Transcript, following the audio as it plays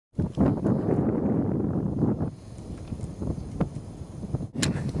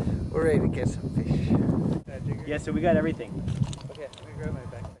We're ready to get some fish. Yeah, so we got everything. Okay, let me grab my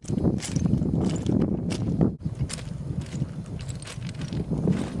backpack.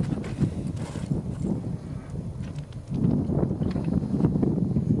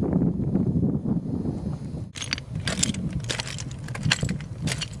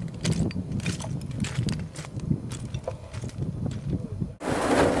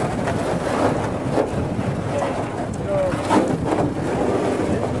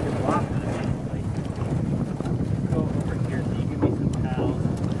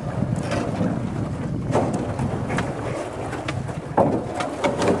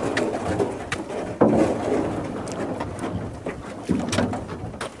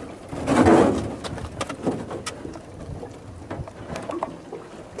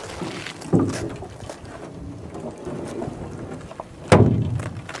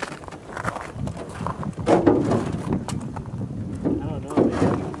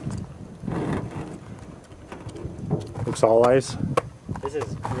 Looks all ice. This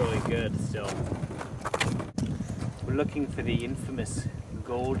is really good still. We're looking for the infamous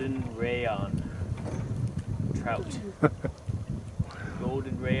golden rayon trout.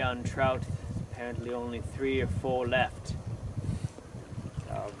 Golden rayon trout, apparently only 3 or 4 left.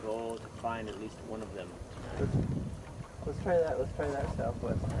 Our goal to find at least one of them. Let's try that. Let's try that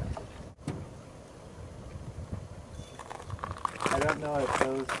Southwest Passage. I don't know if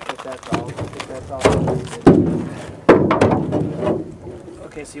that's all.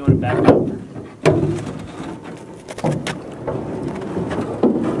 Okay, so you want to back up?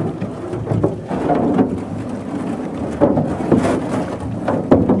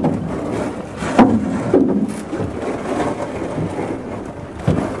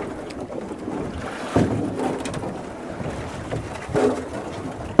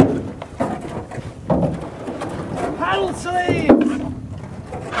 Paddle slaves!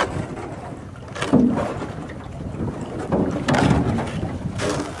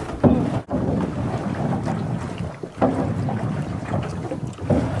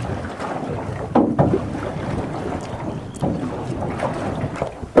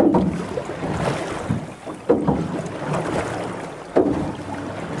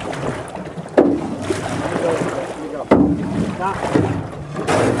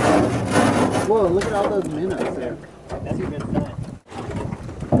 Whoa, look at all those minnows there. That's a good sign.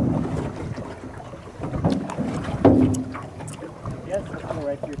 Yes, let's go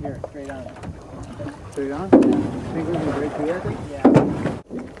right through here, straight on. Straight on? Think we can break through that thing? Yeah.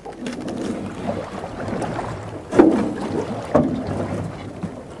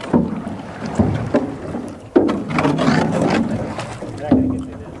 We're not gonna get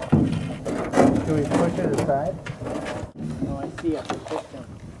through this. Can we push it aside? Oh, I see a fish down.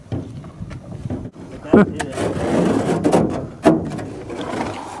 But that is it.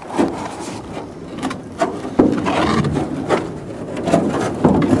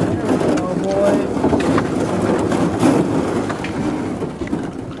 Oh boy.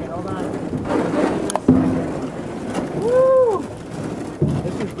 Okay, hold on. Woo!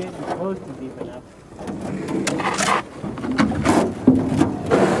 This is getting close to deep enough.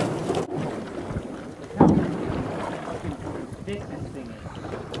 Look how fucking thick this thing is.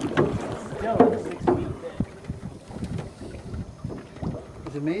 Still like 6 feet thick.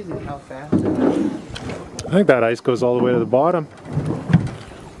 It's amazing how fast it is. I think that ice goes all the way to the bottom.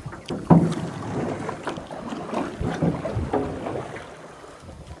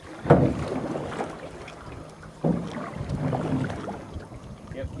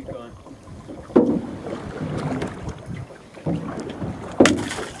 Yep, keep going.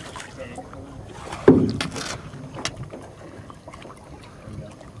 Okay, hold on. There we go.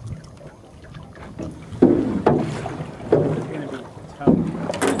 It's gonna be tough.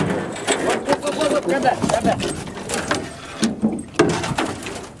 Whoa, grab that, grab that.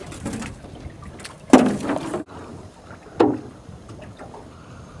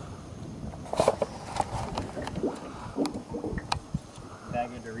 Bag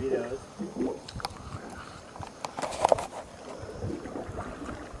of Doritos.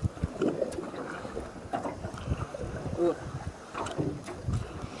 Ooh.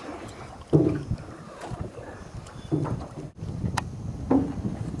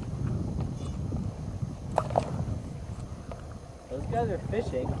 Those guys are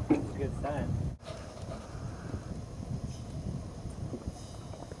fishing. It's a good sign.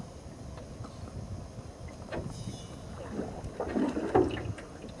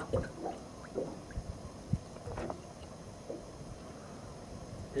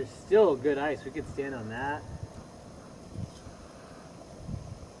 There's still good ice. We could stand on that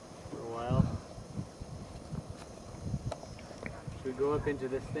for a while. Should we go up into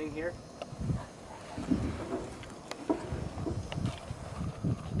this thing here?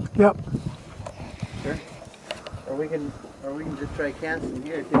 Yep. Sure. Or we can just try casting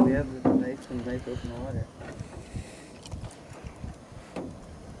here too. We have this nice open water.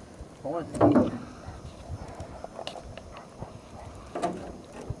 I want to see.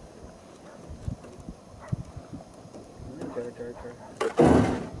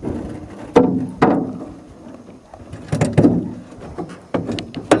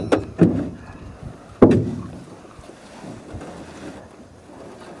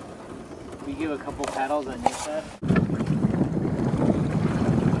 We give a couple paddles on your side.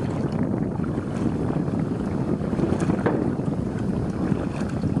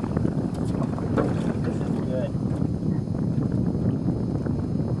 This is good.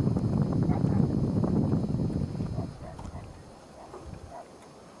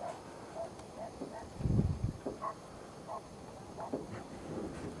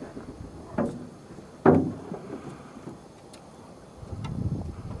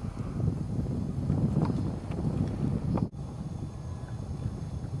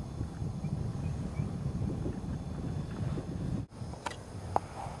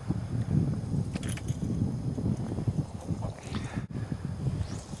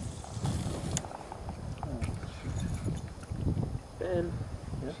 Ben,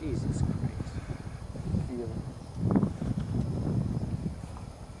 Yep. Jesus Christ.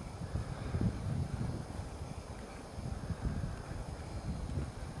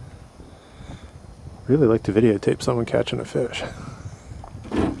 Really like to videotape someone catching a fish.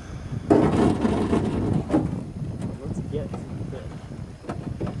 Let's get some fish.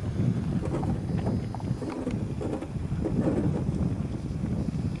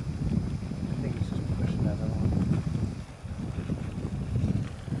 I think he's just pushing that along.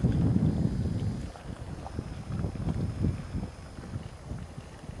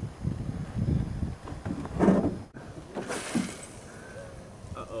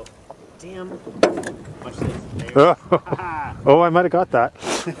 Uh-oh. Damn. Watch this. There. Oh, oh, I might have got that.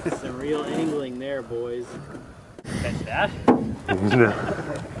 Some real angling there, boys. Catch that? No.